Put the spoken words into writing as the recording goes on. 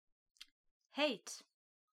Hate.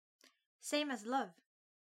 Same as love.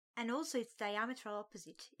 And also its diametral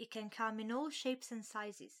opposite. It can come in all shapes and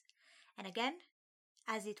sizes. And again,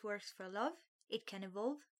 as it works for love, it can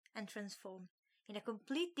evolve and transform in a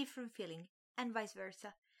complete different feeling, and vice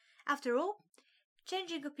versa. After all,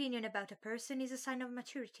 changing opinion about a person is a sign of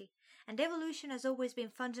maturity, and evolution has always been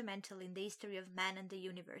fundamental in the history of man and the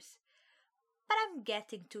universe. But I'm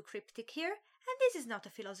getting too cryptic here, and this is not a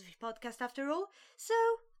philosophy podcast after all, so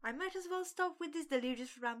I might as well stop with this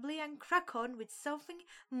delirious rambling and crack on with something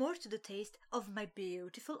more to the taste of my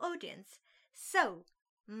beautiful audience. So,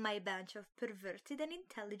 my bunch of perverted and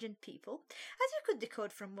intelligent people, as you could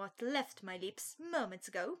decode from what left my lips moments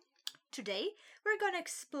ago, today we're gonna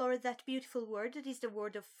explore that beautiful word that is the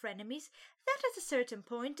word of frenemies that at a certain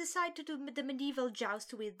point decide to do the medieval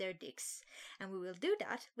joust with their dicks. And we will do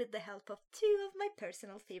that with the help of two of my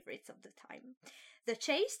personal favorites of the time. The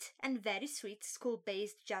chaste and very sweet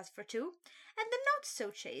school-based Jazz for Two, and the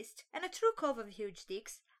not-so-chaste and a true cove of huge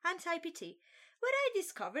dicks, Anti P.T, where I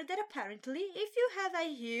discovered that apparently if you have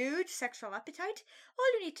a huge sexual appetite, all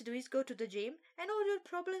you need to do is go to the gym and all your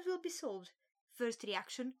problems will be solved. First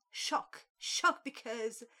reaction, shock. Shock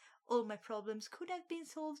because all my problems could have been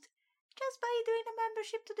solved just by doing a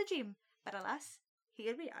membership to the gym. But alas,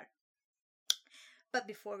 here we are. But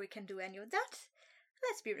before we can do any of that,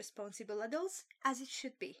 let's be responsible adults as it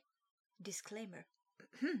should be. Disclaimer.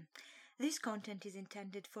 This content is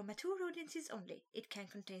intended for mature audiences only. It can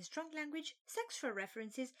contain strong language, sexual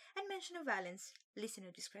references, and mention of violence.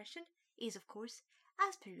 Listener discretion is, of course,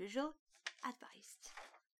 as per usual, advised.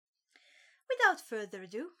 Without further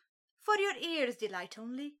ado, for your ears' delight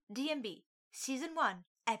only, D&B, Season 1,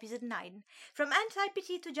 Episode 9, From Anti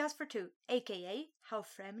P.T to Just for Two, aka How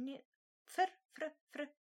Frenemies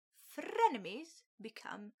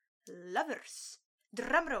Become Lovers.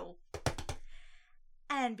 Drumroll!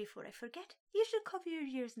 And before I forget, you should cover your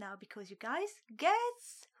ears now because you guys,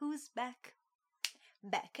 guess who's back?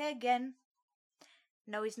 Back again.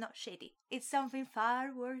 No, it's not shady. It's something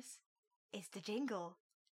far worse. It's the jingle.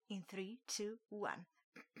 In 3, 2, 1.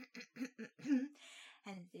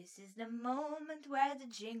 And this is the moment where the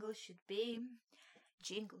jingle should be.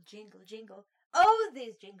 Jingle, jingle, jingle. Oh,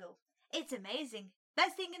 this jingle. It's amazing.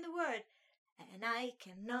 Best thing in the world. And I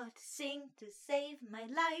cannot sing to save my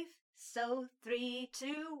life. So 3,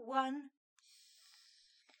 2, 1.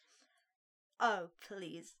 Oh,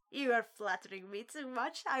 please. You are flattering me too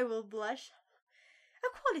much. I will blush. A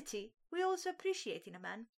quality we also appreciate in a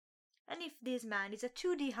man. And if this man is a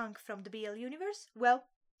 2D hunk from the BL universe, well,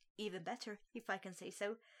 even better, if I can say so.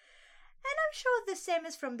 And I'm sure the same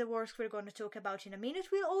as from the works we're going to talk about in a minute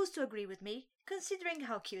will also agree with me, considering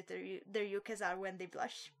how cute their yuccas are when they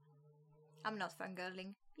blush. I'm not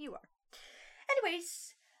fangirling, you are.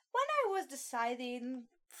 Anyways, when I was deciding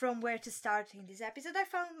from where to start in this episode, I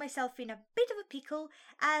found myself in a bit of a pickle,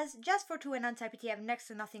 as Just for Two and Anti P.T have next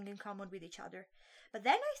to nothing in common with each other. But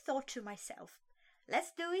then I thought to myself,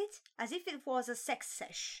 let's do it as if it was a sex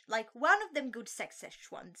sesh, like one of them good sex sesh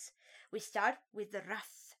ones. We start with the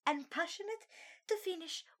rough and passionate to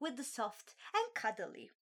finish with the soft and cuddly.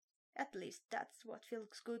 At least that's what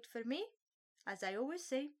feels good for me. As I always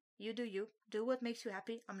say, you, do what makes you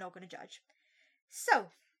happy, I'm not gonna judge.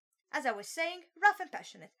 So, as I was saying, rough and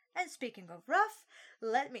passionate. And speaking of rough,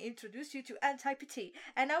 let me introduce you to Anti P.T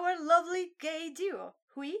and our lovely gay duo,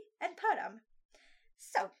 Hui and Param.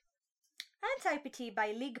 So, Anti P.T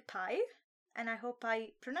by Lig Pai, and I hope I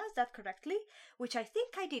pronounced that correctly, which I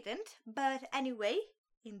think I didn't, but anyway,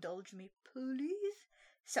 indulge me please.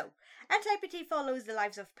 So, Anti P.T follows the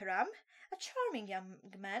lives of Param, a charming young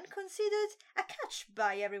man considered a catch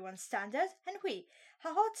by everyone's standards, and Hui,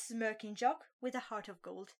 a hot smirking jock with a heart of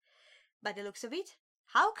gold. By the looks of it,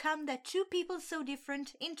 how come that two people so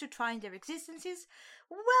different intertwine their existences?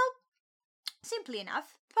 Well, simply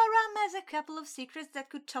enough, Param has a couple of secrets that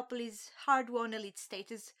could topple his hard-won elite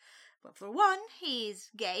status. Well, for one, he is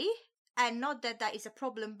gay, and not that that is a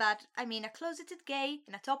problem, but I mean a closeted gay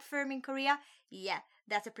in a top firm in Korea, yeah,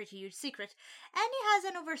 that's a pretty huge secret. And he has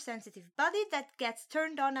an oversensitive body that gets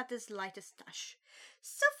turned on at the slightest touch.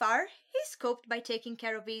 So far, he's coped by taking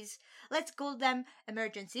care of his, let's call them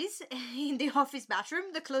emergencies, in the office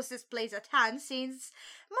bathroom, the closest place at hand, since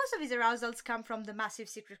most of his arousals come from the massive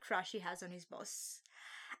secret crush he has on his boss.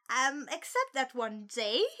 Except that one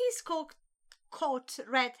day he's caught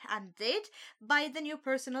red-handed by the new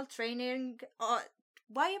personal training,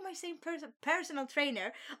 why am I saying personal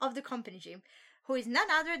trainer of the company gym, who is none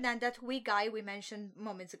other than that wee guy we mentioned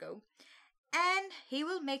moments ago. And he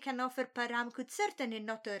will make an offer Param could certainly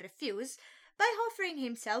not refuse, by offering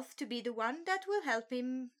himself to be the one that will help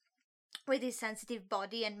him with his sensitive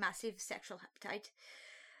body and massive sexual appetite.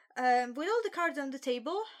 With all the cards on the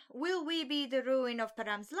table, will we be the ruin of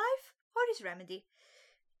Param's life or his remedy?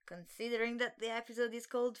 Considering that the episode is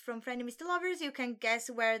called From Frenemies to Lovers, you can guess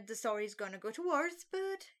where the story is gonna go towards,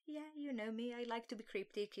 but yeah, you know me, I like to be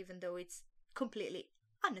cryptic even though it's completely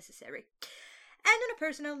unnecessary. And on a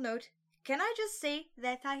personal note, can I just say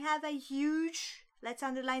that I have a huge, let's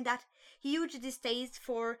underline that, huge distaste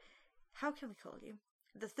for, how can we call you?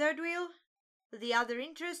 The third wheel? The other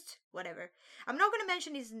interest? Whatever. I'm not gonna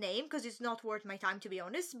mention his name because it's not worth my time to be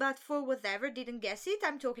honest, but for whatever didn't guess it,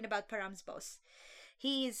 I'm talking about Param's boss.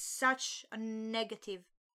 He is such a negative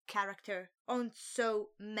character on so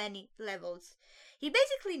many levels. He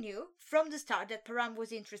basically knew from the start that Param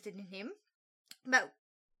was interested in him, but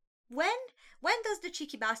when does the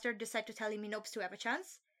cheeky bastard decide to tell him he hopes to have a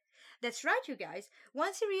chance? That's right, you guys.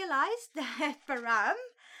 Once he realized that Param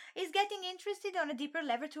is getting interested on a deeper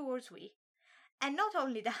level towards we. And not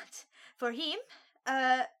only that, for him,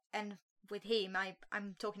 and with him,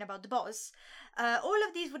 I'm talking about the boss, all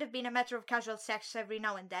of these would have been a matter of casual sex every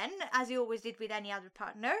now and then, as he always did with any other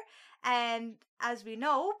partner. And as we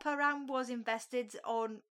know, Param was invested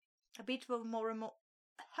on a bit of a more on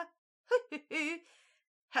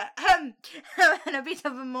a bit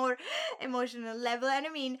of a more emotional level. And I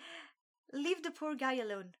mean, leave the poor guy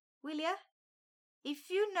alone, will ya? If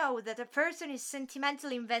you know that a person is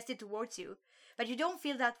sentimentally invested towards you, but you don't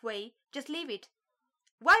feel that way, just leave it.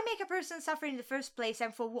 Why make a person suffer in the first place,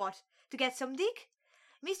 and for what? To get some dick?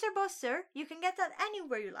 Mr. Boss, sir, you can get that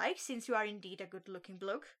anywhere you like, since you are indeed a good-looking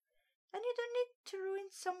bloke. And you don't need to ruin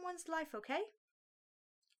someone's life, okay?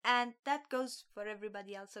 And that goes for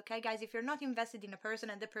everybody else, okay, guys? If you're not invested in a person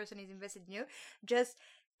and the person is invested in you, just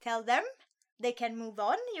tell them they can move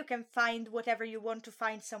on. You can find whatever you want to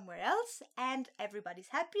find somewhere else, and everybody's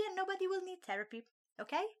happy and nobody will need therapy,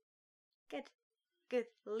 okay? Good.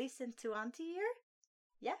 Listen to Auntie here.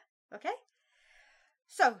 Yeah, okay?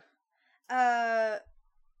 So, as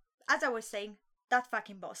I was saying, that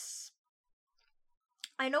fucking boss.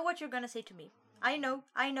 I know what you're gonna say to me. I know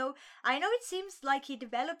it seems like he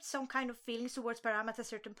developed some kind of feelings towards Param at a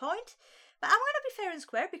certain point, but I'm gonna be fair and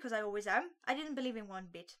square because I always am. I didn't believe in one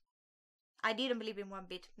bit.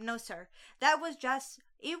 No, sir. That was just,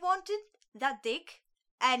 he wanted that dick,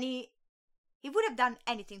 and he would have done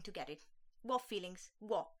anything to get it. What feelings?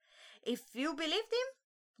 What? If you believed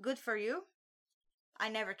him, good for you. I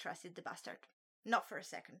never trusted the bastard. Not for a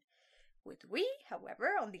second. With we,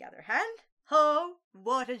 however, on the other hand, oh,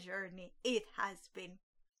 what a journey it has been.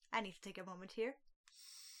 I need to take a moment here.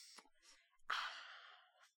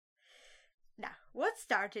 Now, what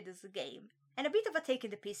started as a game and a bit of a take in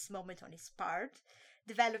the piss moment on his part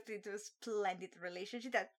developed into a splendid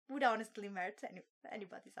relationship that would honestly melt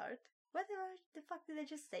anybody's heart. What the fuck did I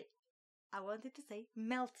just say? I wanted to say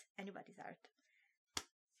melt anybody's heart.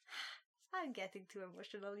 I'm getting too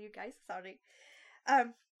emotional, you guys. Sorry.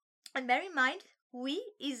 And bear in mind, we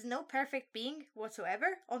is no perfect being whatsoever.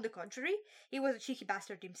 On the contrary, he was a cheeky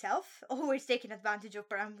bastard himself, always taking advantage of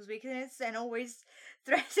Param's weakness and always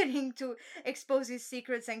threatening to expose his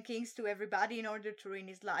secrets and kinks to everybody in order to ruin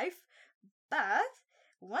his life. But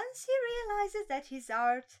once he realizes that his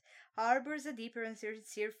heart harbors a deeper and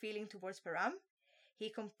sincere feeling towards Param, he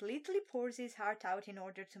completely pours his heart out in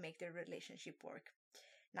order to make their relationship work.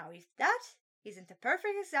 Now, if that isn't a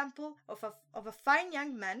perfect example of a fine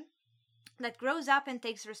young man that grows up and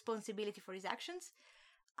takes responsibility for his actions,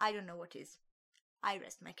 I don't know what is. I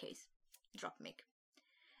rest my case. Drop mic.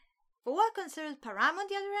 For what concerns Param, on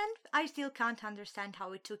the other hand, I still can't understand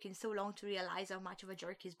how it took him so long to realize how much of a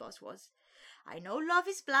jerk his boss was. I know love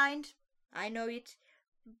is blind. I know it.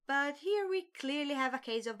 But here we clearly have a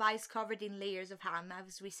case of eyes covered in layers of ham,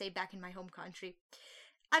 as we say back in my home country.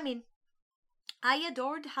 I mean, I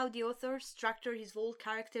adored how the author structured his whole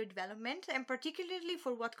character development, and particularly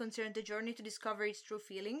for what concerned the journey to discover his true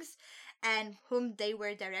feelings and whom they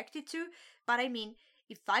were directed to. But I mean,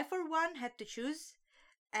 if I for one had to choose,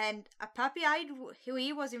 and a puppy-eyed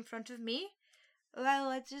Huey was in front of me, well,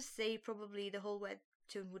 let's just say probably the whole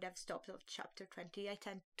webtoon would have stopped at chapter 20. I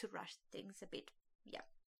tend to rush things a bit. Yeah,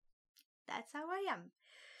 that's how I am.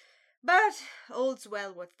 But all's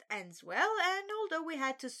well what ends well, and although we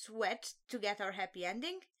had to sweat to get our happy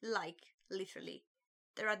ending, like, literally,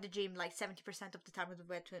 they're at the gym like 70% of the time of the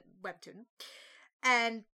webtoon,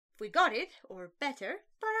 and we got it, or better,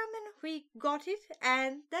 we got it,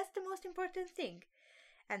 and that's the most important thing.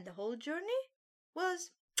 And the whole journey was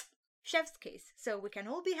chef's kiss, so we can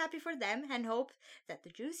all be happy for them and hope that the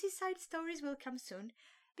juicy side stories will come soon,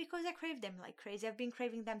 because I crave them like crazy. I've been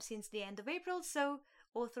craving them since the end of April, so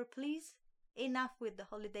author, please enough with the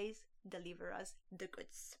holidays, deliver us the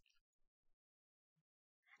goods.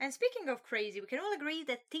 And speaking of crazy, we can all agree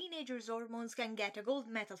that teenagers' hormones can get a gold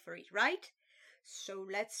medal for it, right? So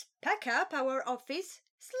let's pack up our office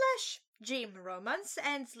slash gym romance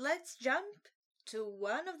and let's jump to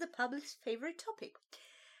one of the public's favorite topic.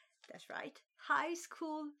 That's right, high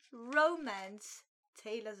school romance,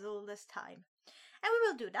 tale as old as time. And we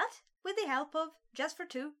will do that with the help of Just for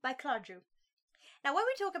Two by Clarju. Now, when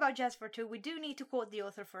we talk about Jazz for Two, we do need to quote the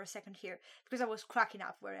author for a second here, because I was cracking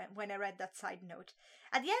up when I read that side note.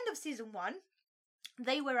 At the end of season 1,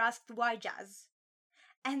 they were asked why jazz,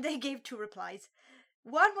 and they gave 2 replies.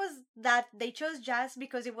 One was that they chose jazz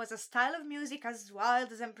because it was a style of music as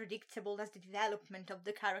wild and unpredictable as the development of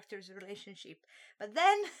the characters' relationship. But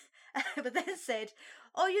then said,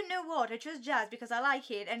 oh, you know what, I chose jazz because I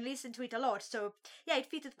like it and listen to it a lot, so yeah, it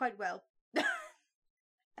fitted quite well.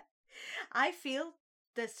 I feel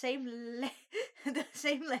the same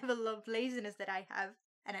level of laziness that I have,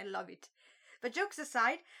 and I love it. But jokes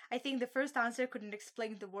aside, I think the first answer couldn't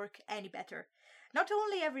explain the work any better. Not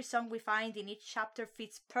only every song we find in each chapter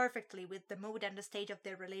fits perfectly with the mood and the stage of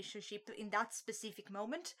their relationship in that specific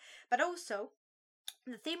moment, but also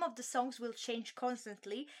the theme of the songs will change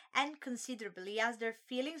constantly and considerably as their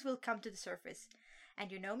feelings will come to the surface.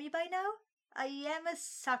 And you know me by now? I am a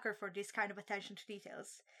sucker for this kind of attention to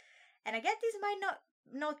details. And I get this might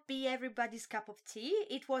not be everybody's cup of tea.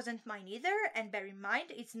 It wasn't mine either, and bear in mind,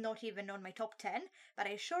 it's not even on my top 10, but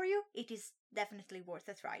I assure you, it is definitely worth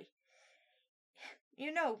a try.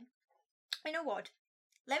 You know what?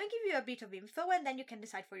 Let me give you a bit of info and then you can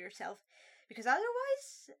decide for yourself. Because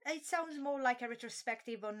otherwise, it sounds more like a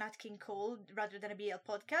retrospective on Nat King Cole rather than a BL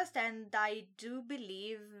podcast, and I do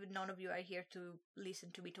believe none of you are here to listen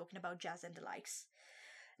to me talking about jazz and the likes.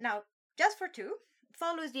 Now, Just for Two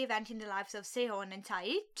follows the event in the lives of Sehon and Tai,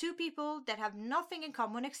 2 people that have nothing in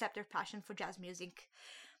common except their passion for jazz music.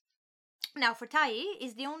 Now, for Tai,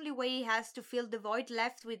 is the only way he has to fill the void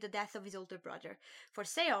left with the death of his older brother. For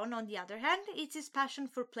Sehon, on the other hand, it's his passion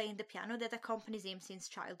for playing the piano that accompanies him since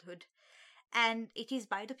childhood. And it is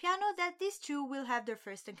by the piano that these 2 will have their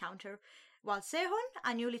first encounter, while Sehon,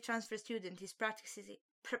 a newly transferred student, is practicing...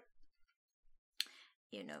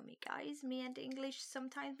 You know me, guys. Me and English,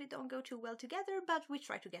 sometimes we don't go too well together, but we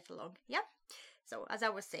try to get along, yeah? So, as I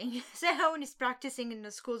was saying, Sehon is practicing in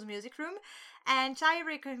the school's music room, and Tai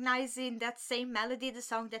recognizes in that same melody the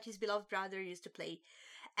song that his beloved brother used to play.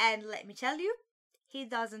 And let me tell you, he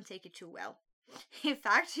doesn't take it too well. In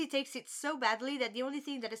fact, he takes it so badly that the only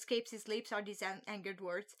thing that escapes his lips are these angered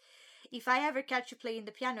words. If I ever catch you playing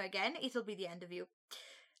the piano again, it'll be the end of you.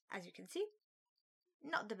 As you can see,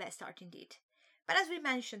 not the best art indeed. But as we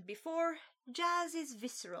mentioned before, jazz is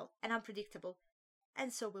visceral and unpredictable,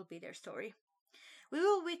 and so will be their story. We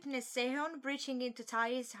will witness Sehon breaching into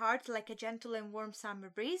Tai's heart like a gentle and warm summer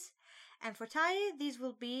breeze, and for Tai, this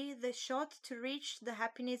will be the shot to reach the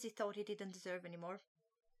happiness he thought he didn't deserve anymore.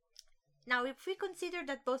 Now, if we consider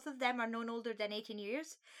that both of them are no older than 18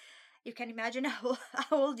 years, you can imagine how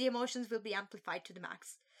all the emotions will be amplified to the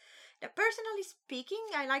max. Now, personally speaking,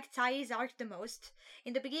 I like Tai's arc the most.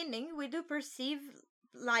 In the beginning, we do perceive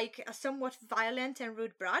like a somewhat violent and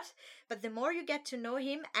rude brat, but the more you get to know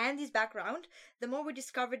him and his background, the more we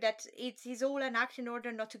discover that it's all an act in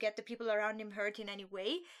order not to get the people around him hurt in any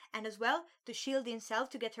way, and as well to shield himself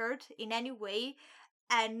to get hurt in any way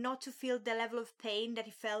and not to feel the level of pain that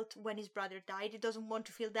he felt when his brother died. He doesn't want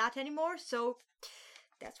to feel that anymore, so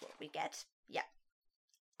that's what we get. Yeah.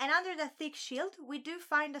 And under that thick shield, we do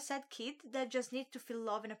find a sad kid that just needs to feel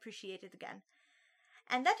loved and appreciated again.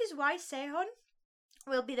 And that is why Sehon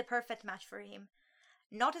will be the perfect match for him.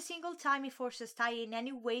 Not a single time he forces Tai in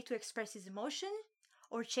any way to express his emotion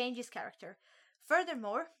or change his character.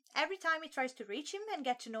 Furthermore, every time he tries to reach him and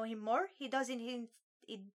get to know him more, he does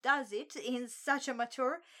it in such a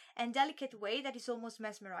mature and delicate way that is almost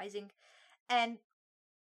mesmerizing. And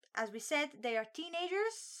as we said, they are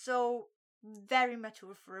teenagers, so very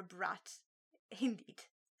mature for a brat, indeed.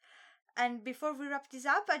 And before we wrap this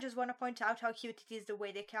up, I just want to point out how cute it is the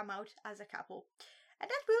way they come out as a couple. And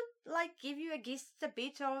that will, give you a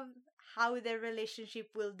bit of how their relationship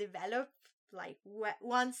will develop,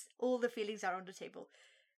 once all the feelings are on the table.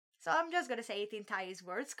 So I'm just gonna say it in Tai's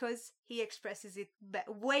words, because he expresses it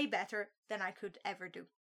way better than I could ever do.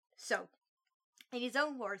 So, in his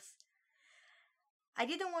own words, I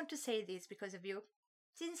didn't want to say this because of you,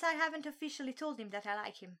 since I haven't officially told him that I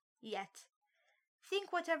like him, yet.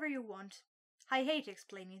 Think whatever you want. I hate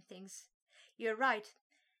explaining things. You're right,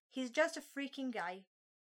 he's just a freaking guy.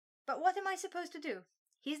 But what am I supposed to do?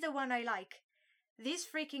 He's the one I like. This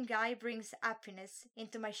freaking guy brings happiness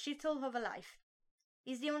into my shithole of a life.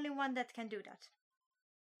 He's the only one that can do that.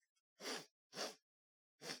 I'm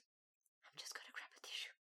just gonna grab a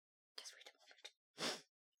tissue. Just wait a moment.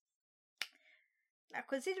 Now,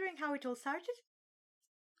 considering how it all started,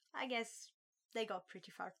 I guess they got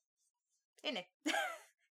pretty far. Innit?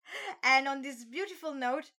 And on this beautiful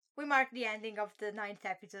note, we mark the ending of the 9th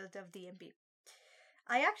episode of DMB.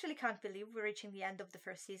 I actually can't believe we're reaching the end of the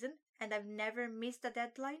first season, and I've never missed a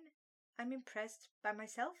deadline. I'm impressed by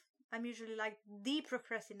myself. I'm usually like the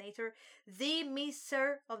procrastinator, the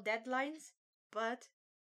misser of deadlines, but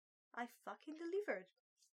I fucking delivered.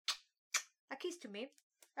 A kiss to me,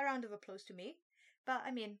 a round of applause to me, but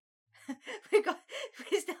I mean,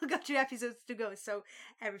 we still got 2 episodes to go, so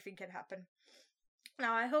everything can happen.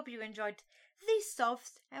 Now, I hope you enjoyed this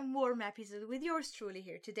soft and warm episode with yours truly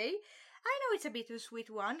here today. I know it's a bittersweet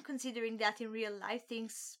one, considering that in real life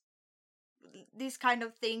these kind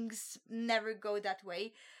of things never go that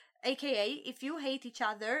way. AKA, if you hate each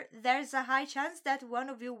other, there's a high chance that one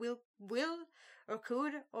of you will or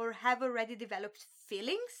could or have already developed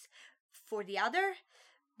feelings for the other,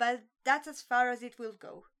 but that's as far as it will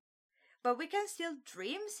go. But we can still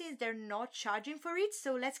dream since they're not charging for it,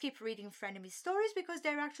 so let's keep reading Frenemies stories because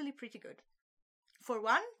they're actually pretty good. For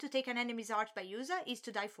one, To Take an Enemy's Heart by Yuza is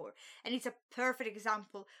to die for, and it's a perfect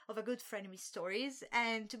example of a good Frenemies stories,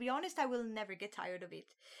 and to be honest, I will never get tired of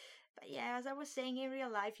it. But yeah, as I was saying, in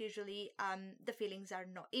real life, usually the feelings are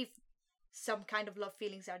not, if some kind of love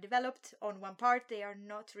feelings are developed on one part, they are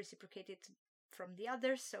not reciprocated from the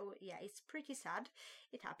other, so yeah, it's pretty sad.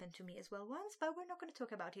 It happened to me as well once, but we're not going to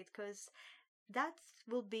talk about it because that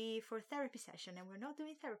will be for therapy session, and we're not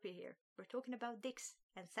doing therapy here. We're talking about dicks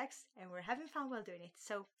and sex, and we're having fun while doing it,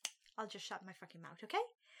 so I'll just shut my fucking mouth, okay?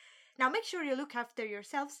 Now make sure you look after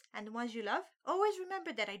yourselves and the ones you love. Always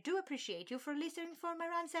remember that I do appreciate you for listening for my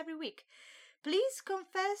rants every week. Please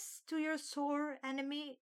confess to your sore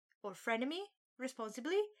enemy or frenemy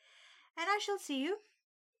responsibly, and I shall see you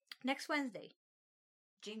next Wednesday.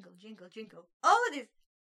 Jingle, jingle, jingle. All of this.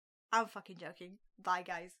 I'm fucking joking. Bye,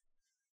 guys.